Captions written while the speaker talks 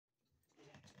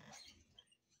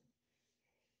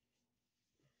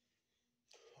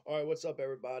All right, what's up,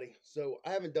 everybody? So I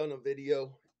haven't done a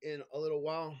video in a little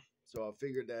while, so I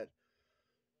figured that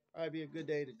probably be a good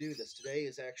day to do this. Today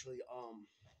is actually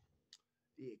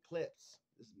the eclipse.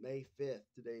 This is May 5th.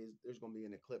 There's going to be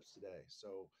an eclipse today,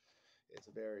 so it's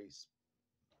a very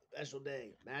special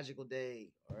day, magical day.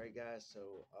 All right, guys.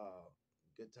 So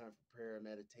good time for prayer and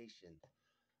meditation.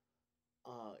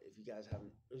 If you guys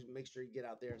haven't, just make sure you get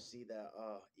out there and see that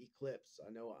eclipse.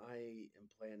 I know I am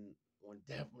planning on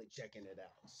definitely checking it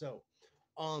out. So,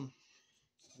 um,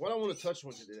 what I want to touch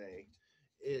on today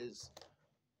is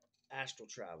astral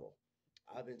travel.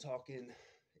 I've been talking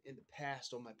in the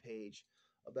past on my page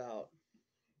about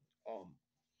um,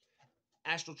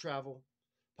 astral travel,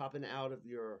 popping out of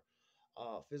your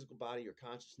physical body, your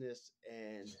consciousness,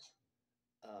 and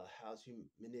how to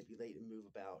manipulate and move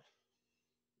about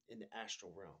in the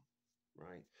astral realm,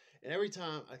 right? And every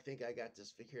time I think I got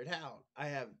this figured out, I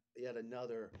have yet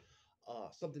another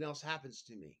something else happens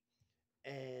to me.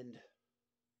 And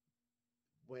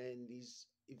when these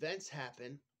events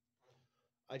happen,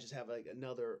 I just have like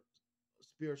another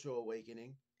spiritual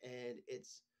awakening, and it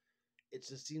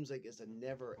just seems like it's a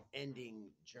never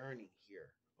ending journey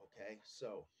here. Okay,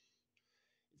 so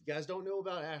if you guys don't know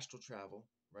about astral travel,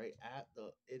 right?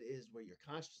 It is where your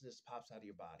consciousness pops out of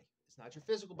your body. It's not your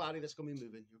physical body that's going to be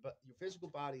moving. Your physical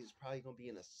body is probably going to be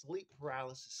in a sleep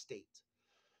paralysis state.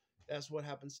 That's what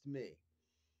happens to me.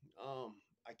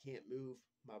 I can't move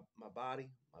my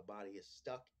body. My body is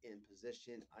stuck in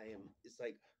position. It's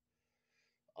like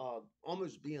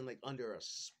almost being like under a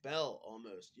spell.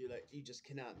 Almost, you just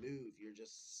cannot move. You're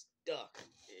just stuck.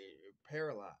 You're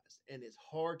paralyzed, and it's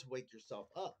hard to wake yourself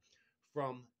up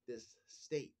from this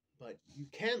state. But you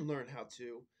can learn how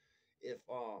to, if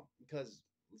because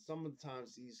some of the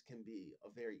times these can be a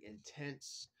very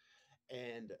intense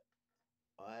and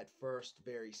at first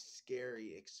very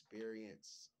scary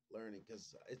experience learning,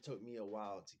 because it took me a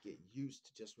while to get used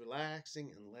to just relaxing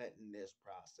and letting this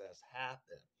process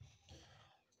happen.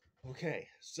 Okay,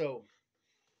 so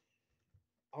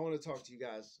I want to talk to you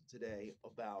guys today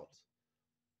about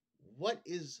what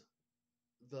is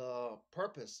the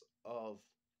purpose of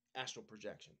astral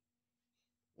projection.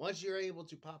 Once you're able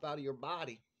to pop out of your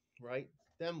body, right?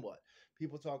 Then what?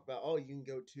 People talk about, oh, you can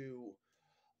go to,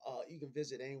 you can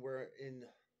visit anywhere in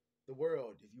the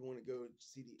world. If you want to go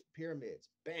see the pyramids,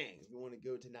 bang. If you want to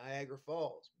go to Niagara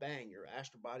Falls, bang, your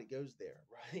astral body goes there,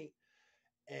 right?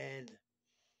 And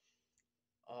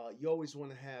you always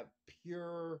want to have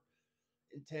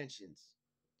intentions,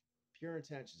 pure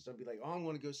intentions. Don't be like, oh, I'm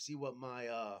going to go see what my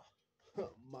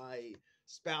my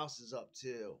spouse is up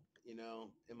to.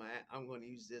 I'm going to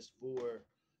use this for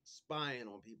spying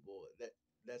on people.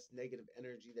 That's negative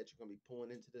energy that you're going to be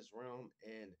pulling into this realm,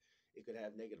 and it could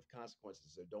have negative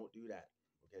consequences. So don't do that.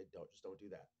 Okay, don't do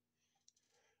that.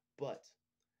 But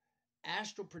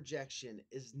astral projection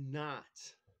is not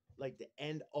like the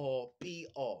end all be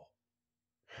all,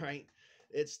 right?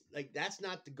 It's like that's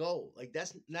not the goal. Like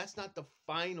that's not the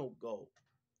final goal.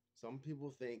 Some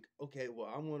people think, okay,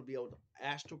 well, I'm going to be able to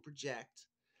astral project,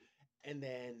 and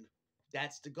then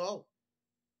that's the goal.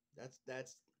 That's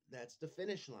the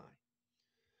finish line.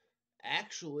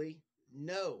 Actually,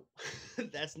 no,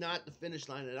 that's not the finish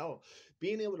line at all.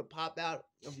 Being able to pop out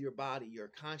of your body, your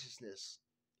consciousness,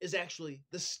 is actually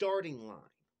the starting line.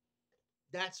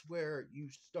 That's where you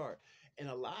start. And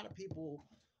a lot of people,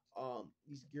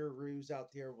 these gurus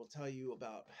out there will tell you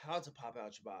about how to pop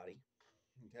out your body.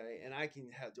 Okay. And I can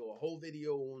do a whole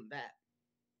video on that.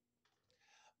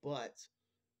 But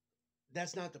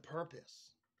that's not the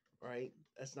purpose, right?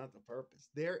 That's not the purpose.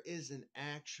 There is an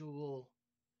actual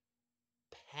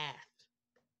path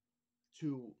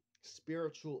to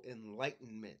spiritual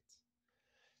enlightenment.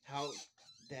 How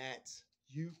that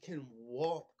you can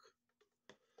walk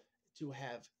to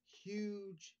have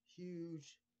huge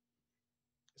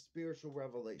spiritual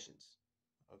revelations.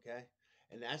 Okay?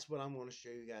 And that's what I'm going to show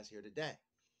you guys here today.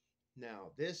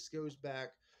 Now, this goes back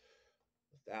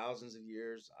thousands of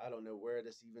years. I don't know where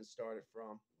this even started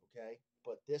from. Okay?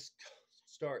 But this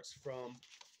starts from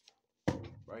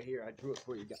right here. I drew it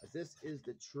for you guys. This is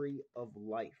the tree of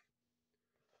life.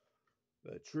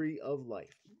 The tree of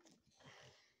life.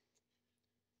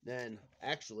 Then,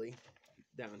 actually,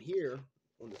 down here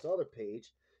on this other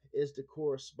page is the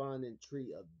corresponding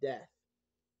tree of death.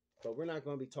 But we're not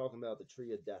going to be talking about the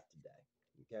tree of death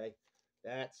today. Okay?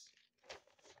 That's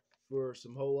for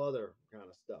some whole other kind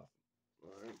of stuff.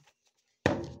 All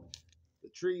right? The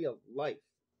tree of life.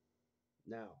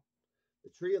 Now,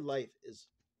 the tree of life is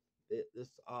this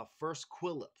first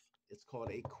Qlip. It's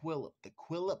called a Qlip, the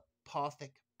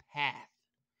Qlipothic path.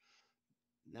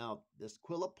 Now, this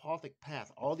Qlipothic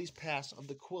path, all these paths of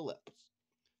the Qlips,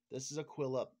 This is a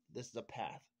Qlip. This is a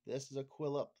path. This is a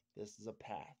Qlip. This is a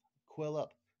path. Qlip,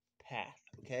 path.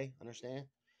 Okay, understand?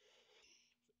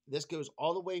 This goes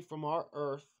all the way from our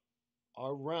Earth,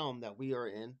 our realm that we are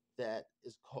in, that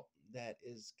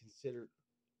is considered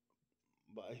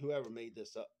by whoever made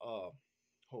this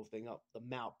whole thing up, the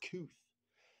Malkuth.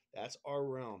 That's our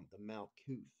realm, the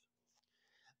Malkuth.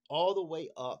 All the way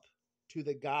up to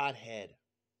the Godhead,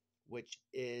 which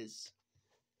is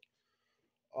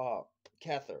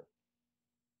Kether,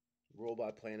 ruled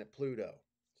by planet Pluto.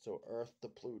 So Earth to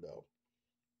Pluto.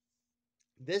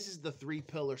 This is the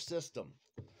three-pillar system.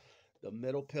 The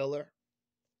middle pillar,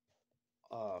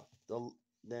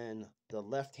 then the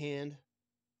left-hand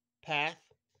path,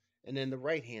 and then the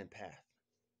right-hand path.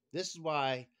 This is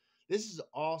why this is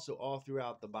also all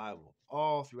throughout the Bible.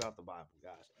 All throughout the Bible,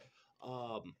 guys.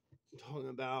 Talking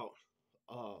about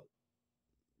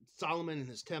Solomon and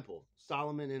his temple.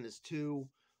 Solomon and his two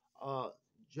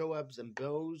Joabs and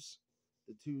Bows,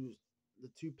 the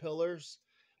two pillars,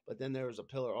 but then there was a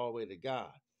pillar all the way to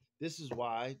God. This is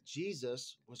why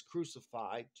Jesus was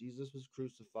crucified. Jesus was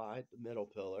crucified, the middle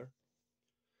pillar,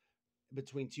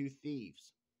 between two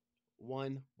thieves.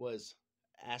 One was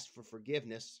asked for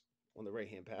forgiveness on the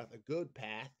right-hand path, a good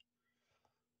path,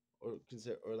 or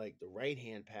like the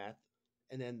right-hand path,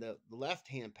 and then the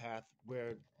left-hand path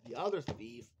where the other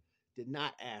thief did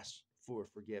not ask for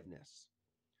forgiveness.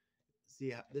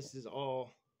 See, this is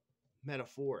all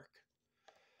metaphoric.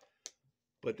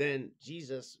 But then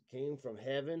Jesus came from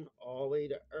heaven all the way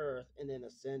to earth and then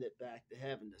ascended back to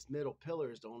heaven. This middle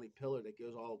pillar is the only pillar that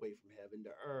goes all the way from heaven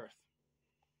to earth.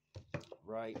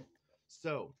 Right?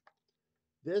 So,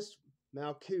 this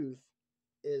Malkuth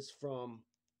is from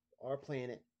our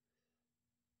planet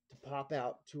to pop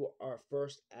out to our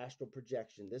first astral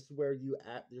projection. This is where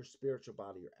your spiritual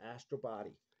body, your astral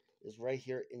body, is right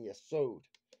here in your Yesod,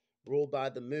 ruled by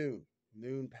the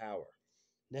moon power.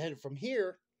 Then from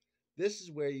here, this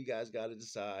is where you guys got to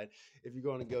decide if you're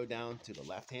going to go down to the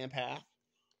left-hand path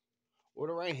or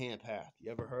the right-hand path.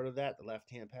 You ever heard of that? The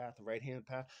left-hand path, the right-hand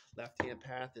path. Left-hand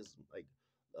path is like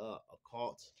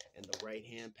occult, and the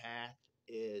right-hand path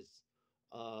is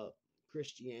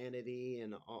Christianity,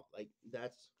 and all, like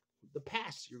that's the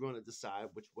paths you're going to decide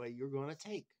which way you're going to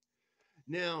take.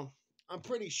 Now, I'm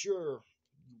pretty sure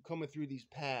coming through these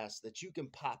paths that you can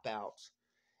pop out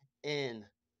and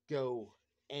go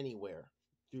anywhere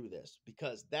through this,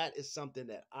 because that is something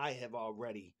that I have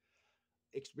already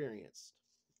experienced.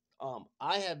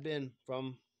 I have been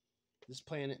from this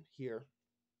planet here,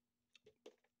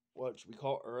 which we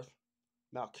call Earth,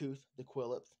 Malkuth, the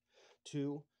Qlip,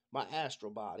 to my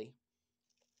astral body.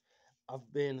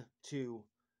 I've been to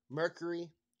Mercury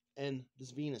and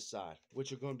this Venus side,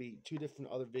 which are going to be two different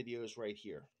other videos right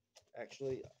here.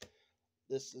 Actually,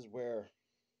 this is where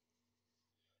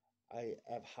I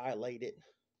have highlighted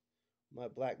my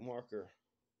black marker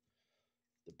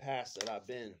the past that I've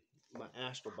been, my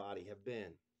astral body have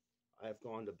been. I have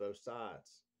gone to both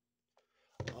sides.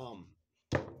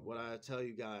 What I tell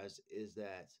you guys is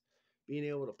that being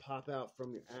able to pop out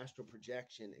from your astral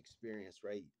projection experience,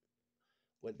 right?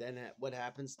 What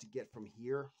happens to get from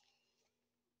here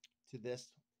to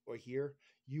this or here?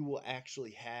 You will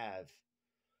actually have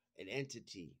an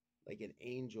entity, like an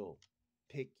angel,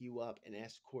 pick you up and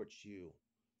escort you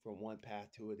from one path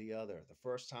to the other. The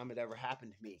first time it ever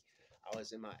happened to me, I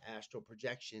was in my astral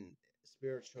projection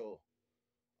spiritual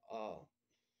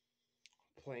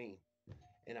plane,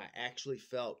 and I actually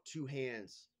felt two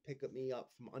hands pick me up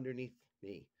from underneath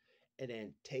me and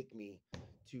then take me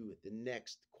to the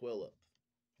next Qlip,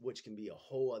 which can be a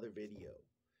whole other video.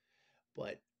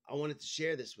 But I wanted to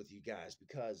share this with you guys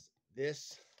because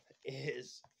this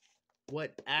is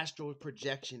what astral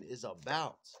projection is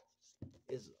about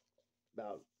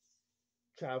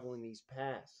traveling these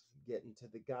paths, getting to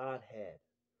the Godhead,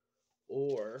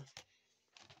 or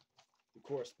the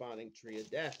corresponding tree of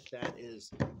death. That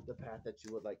is the path that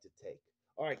you would like to take.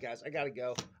 All right, guys, I got to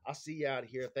go. I'll see you out of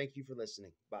here. Thank you for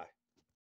listening. Bye.